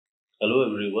Hello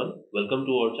everyone, welcome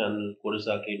to our channel Coders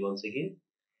Arcade once again.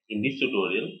 In this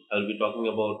tutorial, I will be talking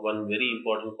about one very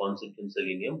important concept in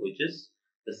Selenium, which is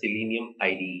the Selenium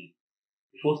IDE.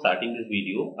 Before starting this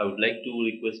video, I would like to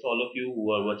request all of you who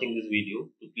are watching this video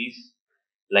to please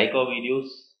like our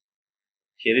videos,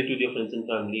 share it with your friends and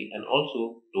family, and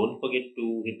also don't forget to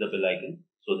hit the bell icon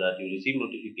so that you receive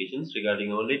notifications regarding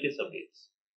our latest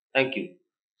updates. Thank you.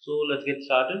 So let's get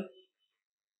started.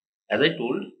 As I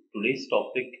told, today's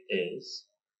topic is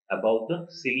about the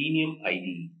Selenium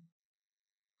IDE.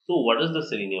 So what is the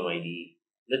Selenium IDE?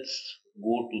 Let's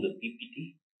go to the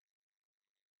PPT.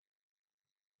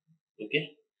 Okay.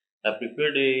 I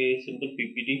prepared a simple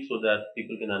PPT so that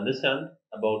people can understand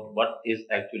about what is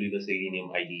actually the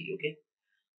Selenium IDE. Okay.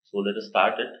 So let us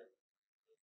start it.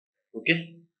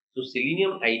 Okay. So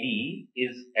Selenium IDE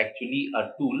is actually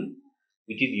a tool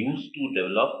which is used to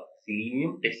develop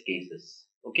Selenium test cases.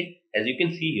 Okay. As you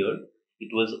can see here, it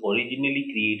was originally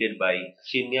created by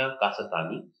Shinya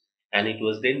Kasatani and it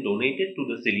was then donated to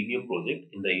the Selenium project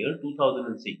in the year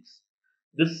 2006.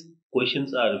 These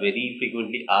questions are very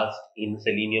frequently asked in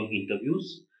Selenium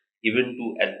interviews, even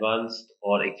to advanced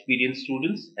or experienced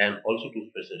students and also to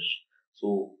freshers.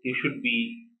 So you should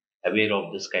be aware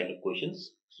of this kind of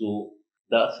questions. So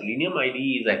the Selenium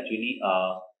IDE is actually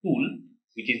a tool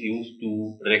which is used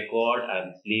to record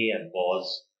and play and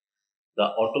pause the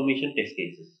automation test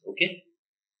cases. Okay.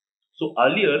 So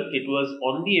earlier it was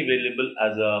only available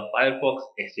as a Firefox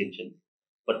extension,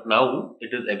 but now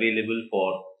it is available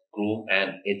for Chrome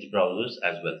and Edge browsers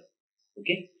as well.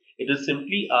 Okay. It is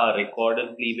simply a record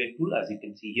and playback tool, as you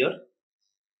can see here.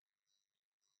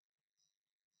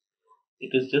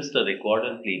 It is just a record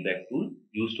and playback tool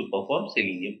used to perform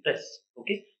Selenium tests.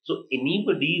 Okay. So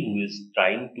anybody who is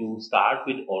trying to start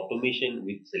with automation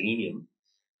with Selenium,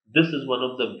 this is one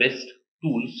of the best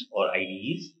tools or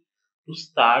IDEs to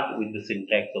start with the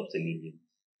syntax of Selenium.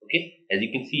 Okay. As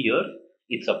you can see here,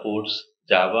 it supports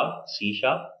Java, C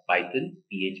Sharp, Python,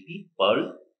 PHP,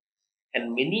 Perl,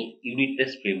 and many unit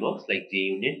test frameworks like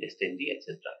JUnit, STNG,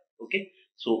 etc. Okay,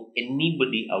 so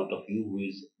anybody out of you who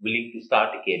is willing to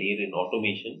start a career in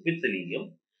automation with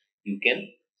Selenium, you can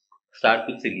start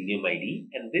with Selenium IDE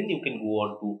and then you can go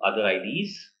on to other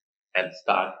IDEs and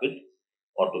start with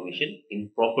automation in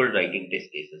proper writing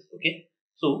test cases. Okay,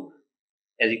 so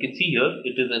as you can see here,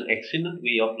 it is an excellent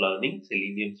way of learning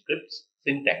Selenium scripts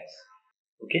syntax.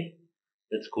 Okay,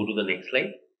 let's go to the next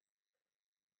slide.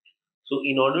 So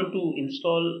in order to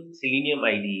install Selenium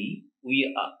IDE,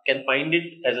 we can find it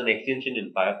as an extension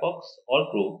in Firefox or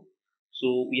Chrome.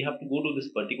 So we have to go to this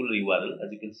particular URL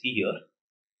as you can see here.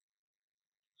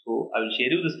 So I will share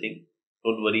you this thing.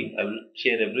 Don't worry, I will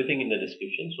share everything in the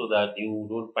description so that you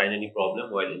don't find any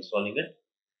problem while installing it.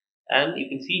 And you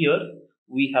can see here,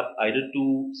 we have either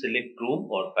to select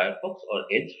Chrome or Firefox or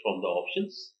Edge from the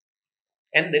options.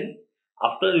 And then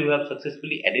after you have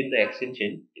successfully added the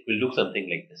extension, it will look something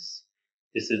like this.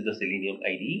 This is the Selenium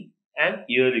IDE and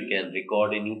here you can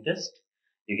record a new test.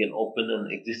 You can open an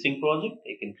existing project,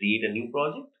 you can create a new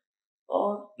project,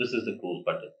 or this is the close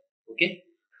button. Okay.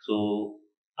 So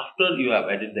after you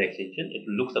have added the extension, it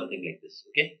will look something like this.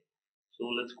 Okay. So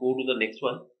let's go to the next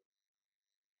one.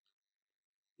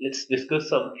 Let's discuss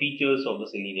some features of the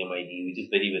Selenium IDE, which is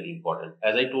very important.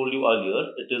 As I told you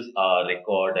earlier, it is a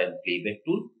record and playback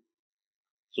tool.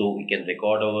 So we can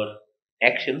record our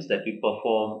actions that we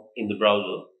perform in the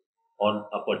browser on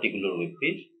a particular web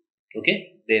page.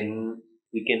 Okay, then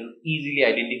we can easily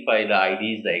identify the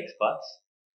IDs, the XPaths,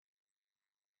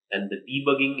 and the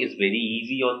debugging is very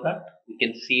easy on that. We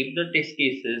can save the test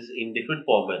cases in different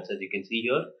formats, as you can see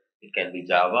here. It can be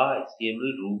Java,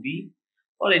 HTML, Ruby,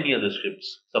 or any other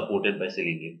scripts supported by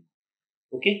Selenium.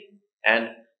 Okay, and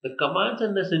the commands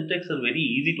and the syntax are very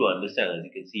easy to understand, as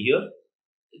you can see here.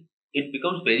 It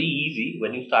becomes very easy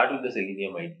when you start with the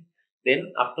Selenium IDE.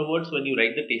 Then afterwards, when you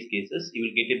write the test cases, you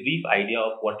will get a brief idea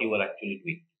of what you are actually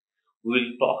doing. We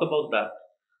will talk about that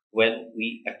when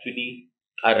we actually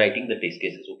are writing the test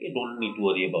cases. Okay, don't need to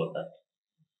worry about that.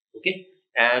 Okay,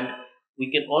 and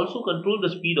we can also control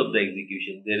the speed of the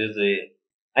execution. There is a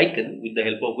icon with the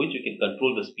help of which you can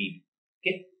control the speed.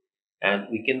 Okay, and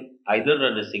we can either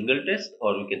run a single test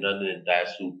or we can run an entire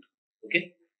suite.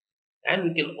 Okay, and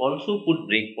we can also put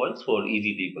breakpoints for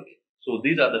easy debugging. So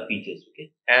these are the features.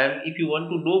 Okay, and if you want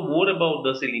to know more about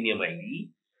the Selenium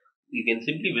IDE, you can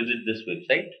simply visit this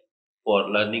website for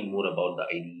learning more about the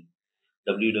IDE,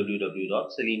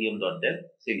 www.selenium.dev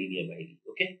Selenium IDE.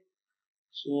 Okay,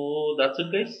 so that's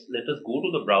it, guys. Let us go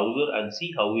to the browser and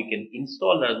see how we can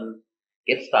install and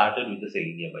get started with the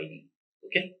Selenium IDE.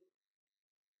 Okay,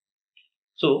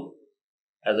 so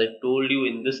as I told you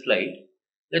in this slide,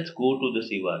 Let's go to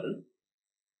this URL.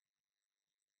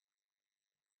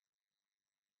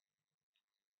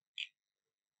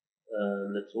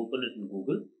 Let's open it in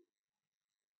Google.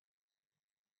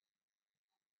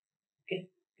 Okay,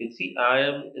 you can see I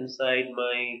am inside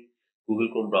my Google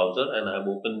Chrome browser and I have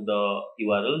opened the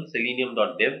URL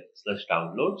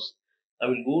selenium.dev/downloads. I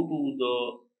will go to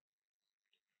the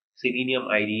Selenium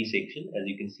IDE section as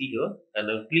you can see here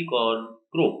and I'll click on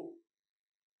Chrome.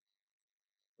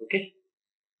 Okay,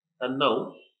 and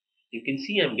now you can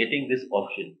see I'm getting this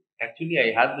option. Actually,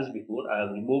 I had this before. I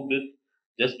have removed it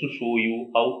just to show you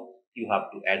how you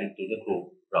have to add it to the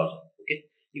Chrome browser. Okay,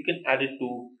 you can add it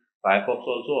to Firefox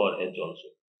also or Edge also.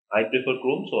 I prefer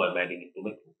Chrome, so I'm adding it to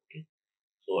my Chrome. Okay,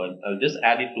 so I'll just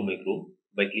add it to my Chrome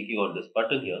by clicking on this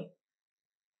button here.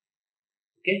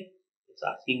 Okay, it's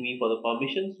asking me for the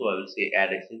permission, so I will say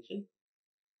add extension.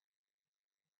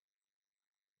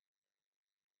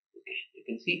 Okay, you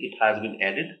can see it has been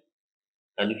added.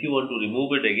 And if you want to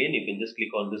remove it again, you can just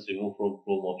click on this remove from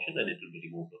Chrome option and it will be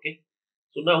removed. Okay.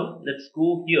 So now let's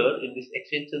go here in this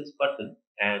extensions button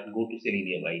and go to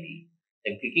Selenium IDE.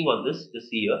 I'm clicking on this just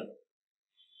see here.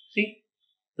 See,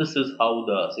 this is how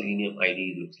the Selenium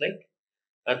IDE looks like.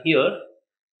 And here,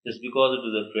 just because it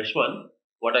is a fresh one,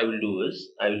 what I will do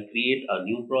is I will create a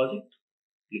new project.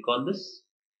 Click on this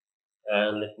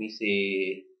and let me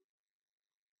say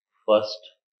first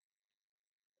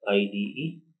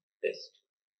IDE test.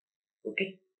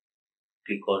 Okay.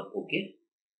 Click on OK.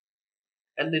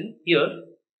 And then here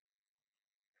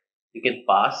you can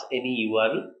pass any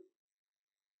URL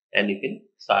and you can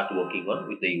start working on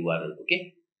with the URL.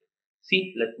 Okay.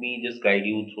 See, let me just guide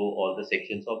you through all the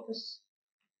sections of this.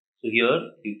 So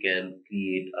here you can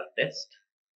create a test.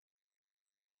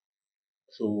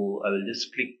 So I will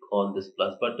just click on this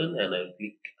plus button and I will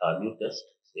click a new test,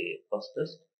 say first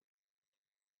test.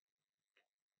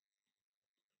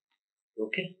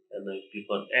 Okay. And I click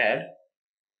on add.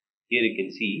 Here you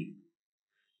can see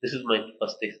this is my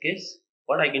first test case.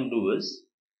 What I can do is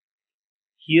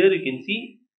here you can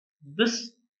see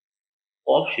this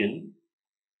option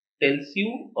tells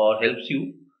you or helps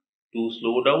you to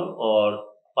slow down or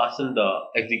fasten the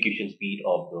execution speed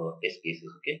of the test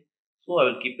cases. Okay, so I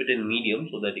will keep it in medium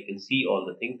so that you can see all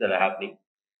the things that are happening.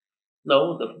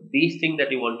 Now the base thing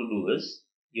that you want to do is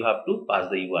you have to pass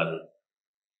the URL.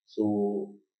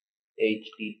 So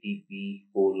http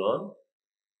colon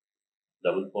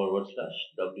double forward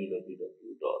slash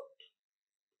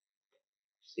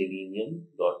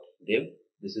www.selenium.dev.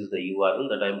 This is the URL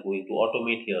that I'm going to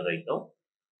automate here right now.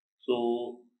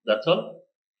 So that's all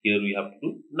here we have to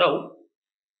do. Now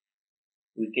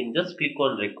we can just click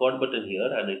on record button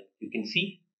here and you can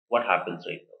see what happens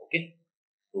right now. Okay,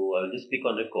 so I'll just click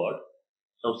on record.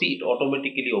 Now see, it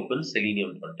automatically opens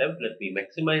selenium.dev. Let me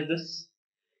maximize this.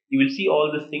 You will see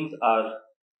all these things are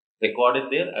recorded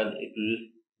there and it will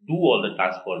do all the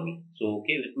tasks for me. So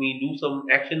okay, let me do some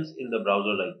actions in the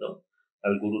browser right now. I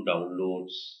will go to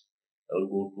downloads, I will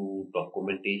go to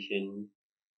documentation,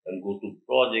 I will go to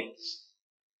projects,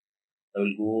 I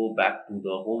will go back to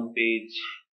the home page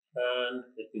and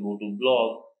let me go to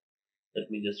blog. Let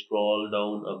me just scroll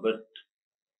down a bit.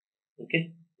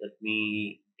 Okay, let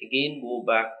me again go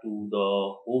back to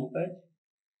the home page.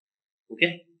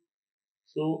 Okay,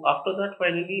 so after that,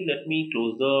 finally, let me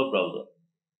close the browser.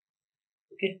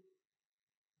 Okay,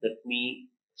 let me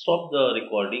stop the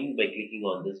recording by clicking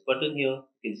on this button here.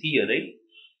 You can see here, right?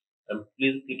 I'm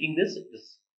clicking this, it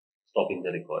is stopping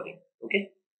the recording.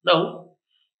 Okay, now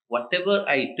whatever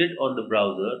I did on the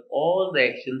browser, all the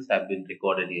actions have been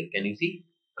recorded here. Can you see?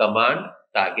 Command,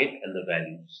 target, and the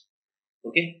values.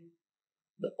 Okay,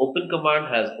 the open command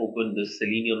has opened this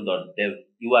selenium.dev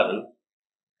URL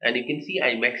and you can see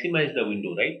I maximized the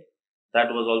window, right?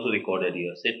 That was also recorded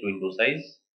here. Set window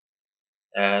size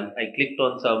and I clicked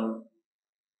on some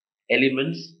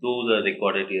elements. Those are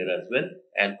recorded here as well.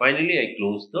 And finally I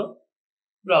closed the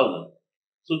browser.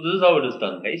 So this is how it is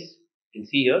done, guys. You can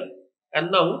see here.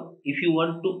 And now if you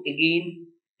want to again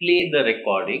play the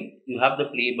recording, you have the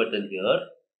play button here.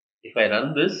 If I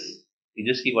run this, you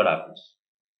just see what happens.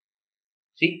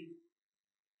 See,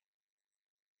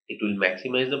 it will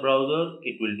maximize the browser,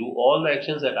 it will do all the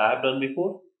actions that I have done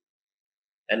before,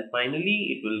 and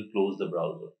finally it will close the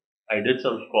browser. I did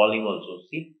some scrolling also,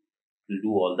 see, it will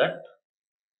do all that.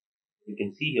 You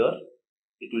can see here,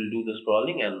 it will do the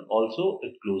scrolling and also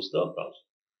it closed the browser.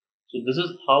 So this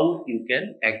is how you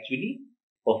can actually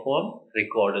perform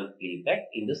record and playback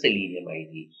in the Selenium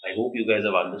IDE. I hope you guys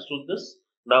have understood this.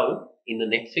 Now, in the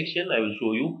next section, I will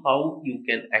show you how you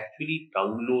can actually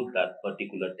download that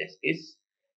particular test case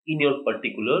in your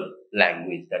particular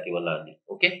language that you are learning.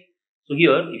 Okay. So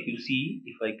here, if you see,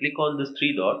 if I click on this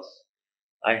three dots,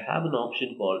 I have an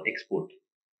option called export.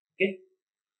 Okay.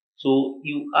 So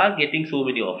you are getting so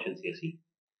many options here. See,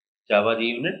 Java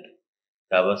JUnit,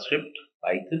 JavaScript,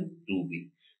 Python,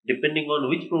 Ruby. Depending on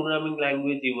which programming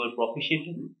language you are proficient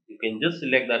in, you can just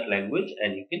select that language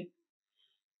and you can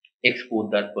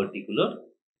export that particular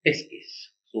test case.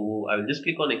 So I will just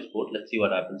click on export. Let's see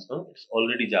what happens now. It's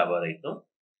already Java right now.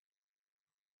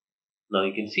 Now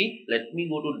you can see, let me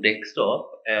go to desktop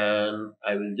and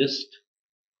I will just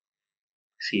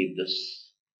save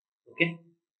this. Okay,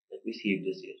 let me save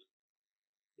this here.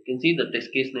 You can see the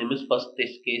test case name is first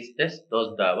test case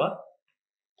test.java.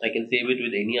 I can save it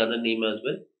with any other name as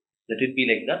well. Let it be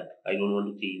like that. I don't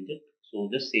want to change it. So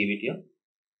just save it here.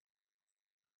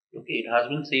 Okay, it has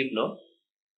been saved now.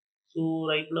 So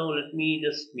right now let me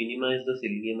just minimize the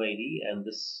Selenium IDE and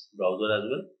this browser as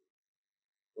well.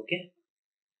 Okay.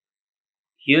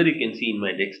 Here you can see in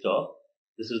my desktop,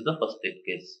 this is the first test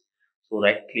case. So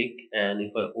right click and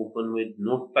if I open with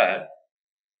Notepad,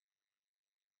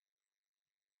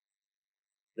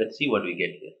 let's see what we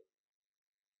get here.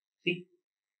 See,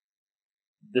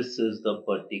 this is the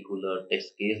particular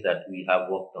test case that we have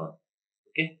worked on.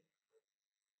 Okay.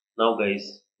 Now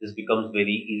guys, this becomes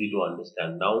very easy to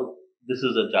understand. Now this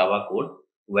is a Java code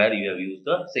where you have used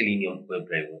the Selenium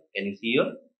WebDriver. Can you see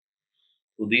here?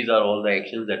 So these are all the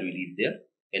actions that we did there.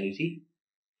 Can you see?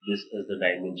 This is the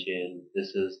dimension. This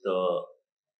is the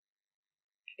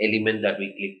element that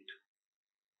we clicked.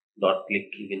 Dot click.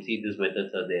 You can see these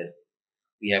methods are there.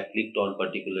 We have clicked on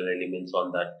particular elements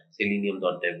on that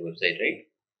selenium.dev website, right?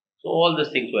 So all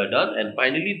these things were done and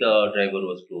finally the driver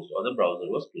was closed or the browser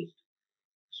was closed.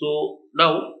 So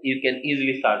now you can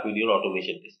easily start with your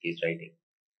automation test case writing.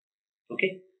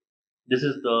 Okay. This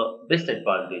is the best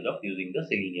advantage of using the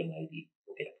Selenium IDE.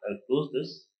 Okay. I'll close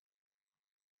this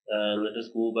and let us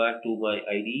go back to my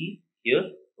IDE here.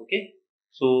 Okay.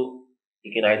 So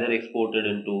you can either export it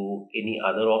into any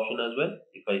other option as well.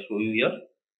 If I show you here,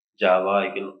 Java,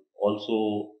 you can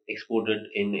also export it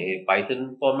in a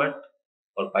Python format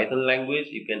or Python language.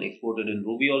 You can export it in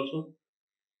Ruby also.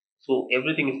 So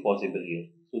everything is possible here.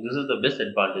 So this is the best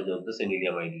advantage of the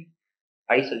Selenium IDE.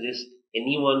 I suggest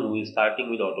anyone who is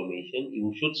starting with automation,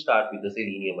 you should start with the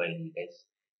Selenium IDE, guys.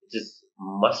 It is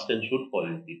must and should for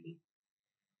you people.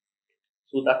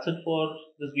 So that's it for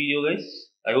this video, guys.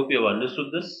 I hope you have understood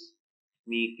this.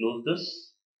 Let me close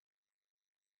this.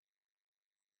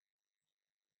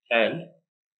 And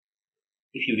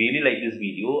if you really like this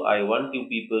video, I want you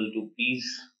people to please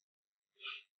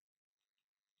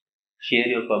share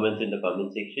your comments in the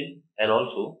comment section. And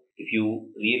also, if you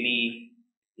really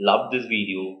love this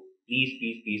video,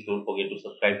 please don't forget to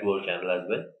subscribe to our channel as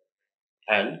well.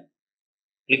 And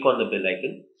click on the bell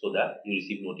icon so that you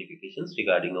receive notifications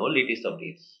regarding our latest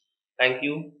updates. Thank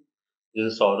you.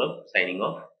 This is Saurabh signing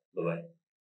off. Bye bye.